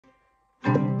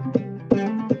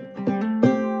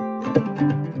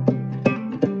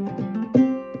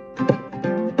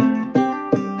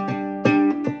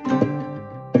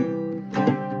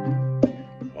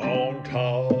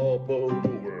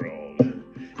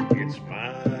It's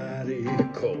mighty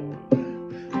cold,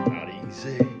 not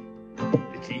easy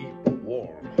to keep a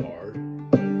warm heart.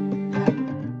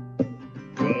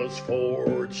 'Cause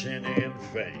fortune and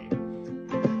fame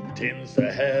tends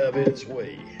to have its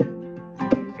way,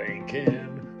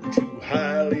 thinking too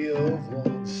highly of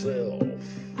oneself.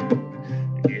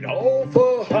 Get off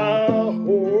a high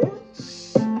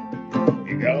horse,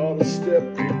 you gotta step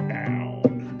it down,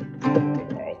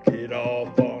 walk it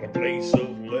off on a place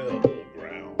of level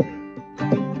ground.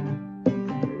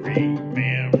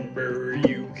 Remember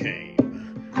you came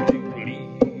to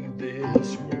leave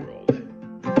this world,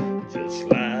 just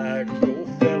like your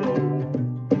fellow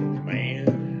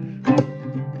man.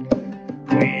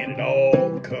 When it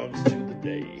all comes to the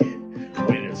day,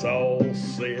 when it's all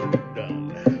said and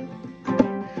done,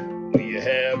 will you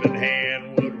have in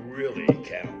hand what really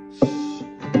counts?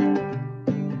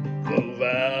 The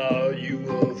value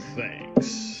of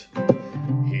things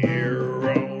here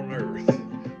on earth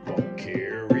won't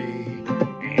carry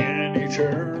an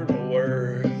eternal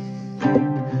worth.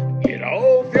 Get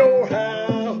off your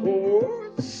high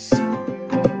horse,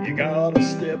 you gotta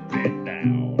step it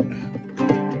down,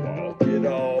 walk it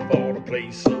off on a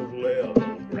place of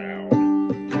level ground.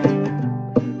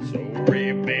 So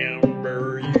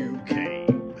remember you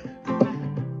came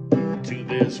to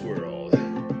this world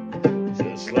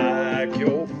just like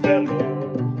your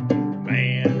fellow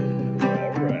man.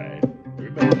 All right,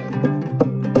 remember that.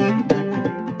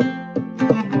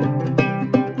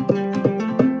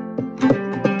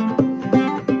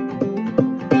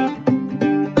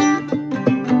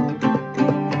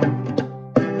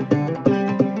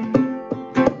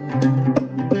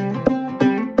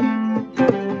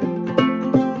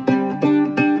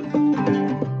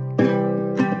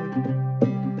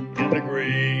 In the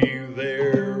grave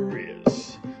there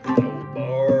is no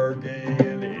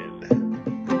bargaining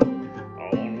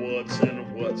on what's and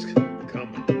what's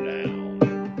coming down.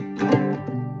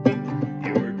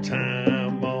 Your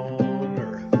time on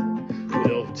earth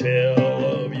will tell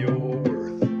of your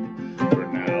worth, for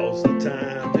now's the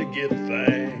time to get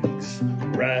things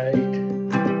right.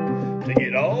 To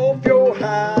get off your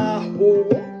high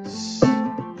horse,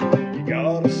 you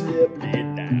gotta step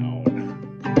it down,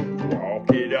 walk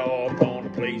it off on a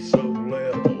place of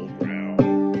level ground.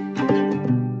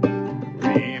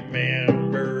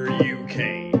 Remember you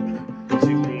came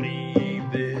to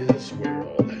leave this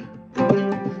world,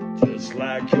 just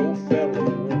like your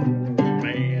fellow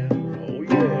man. Oh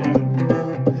yeah.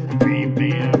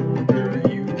 Remember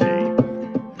you came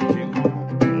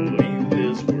to leave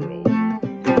this world,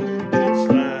 just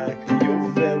like your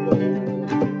fellow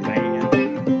man.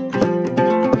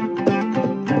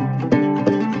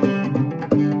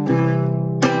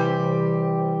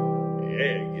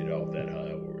 Yeah, get off that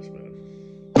high